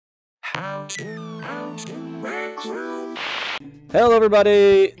Hello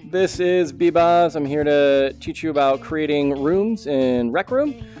everybody, this is Bebaz. I'm here to teach you about creating rooms in Rec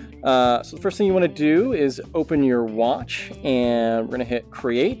Room. So the first thing you want to do is open your watch, and we're going to hit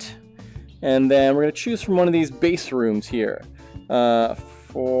create, and then we're going to choose from one of these base rooms here.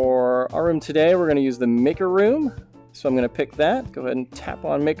 For our room today, we're going to use the maker room, so I'm going to pick that. Go ahead and tap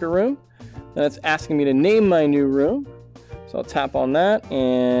on maker room. Then it's asking me to name my new room, so I'll tap on that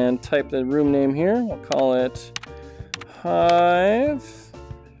and type the room name here. We'll call it Hive,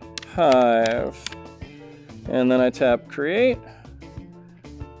 and then I tap create.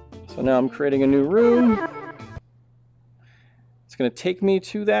 So now I'm creating a new room. It's going to take me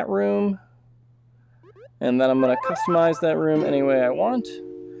to that room, and then I'm going to customize that room any way I want.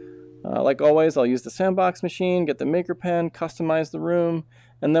 Like always, I'll use the sandbox machine, get the maker pen, customize the room,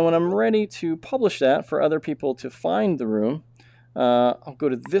 and then when I'm ready to publish that for other people to find the room, I'll go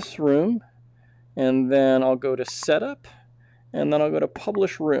to this room, and then I'll go to setup, and then I'll go to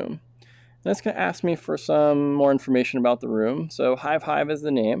publish room. And it's going to ask me for some more information about the room. So Hive is the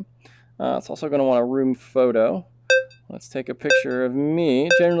name. It's also going to want a room photo. Let's take a picture of me.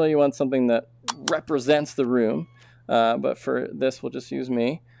 Generally you want something that represents the room, but for this we'll just use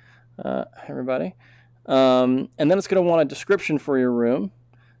me. Hi everybody. And then it's going to want a description for your room.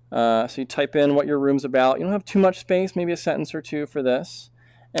 So you type in what your room's about. You don't have too much space, maybe a sentence or two for this.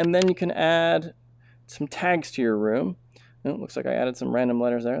 And then you can add some tags to your room. Oh, it looks like I added some random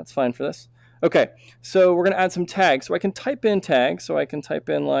letters there. That's fine for this. Okay, so we're going to add some tags. So I can type in tags. So I can type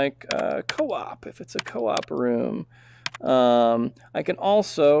in like co-op if it's a co-op room. I can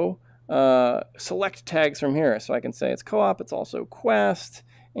also select tags from here. So I can say it's co-op, it's also quest,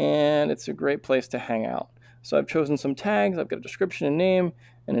 and it's a great place to hang out. So I've chosen some tags. I've got a description and name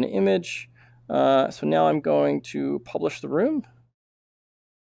and an image. So now I'm going to publish the room.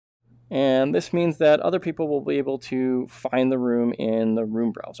 And this means that other people will be able to find the room in the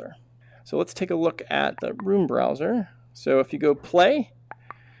room browser. So let's take a look at the room browser. So if you go play,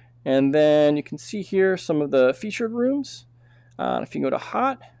 and then you can see here some of the featured rooms. If you go to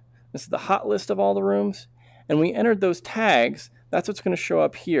hot, this is the hot list of all the rooms. And we entered those tags. That's what's going to show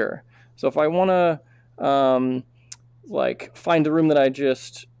up here. So if I want to like find the room that I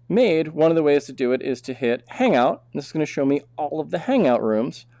just made, one of the ways to do it is to hit hangout. This is going to show me all of the hangout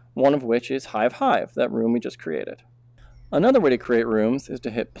rooms, one of which is Hive, that room we just created. Another way to create rooms is to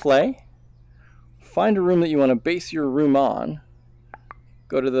hit play, find a room that you want to base your room on,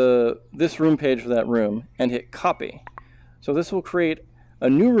 go to this room page for that room, and hit copy. So this will create a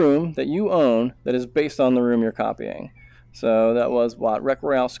new room that you own that is based on the room you're copying. So that was what? Rec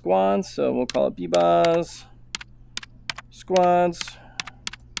Royale Squads, so we'll call it Bebaz Squads.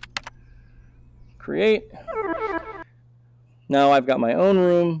 Create. Now I've got my own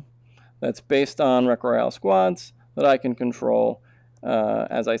room that's based on Rec Royale Squads that I can control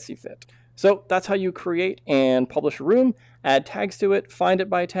as I see fit. So that's how you create and publish a room, add tags to it, find it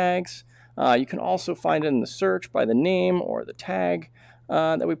by tags. You can also find it in the search by the name or the tag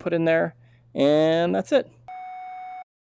that we put in there. And that's it.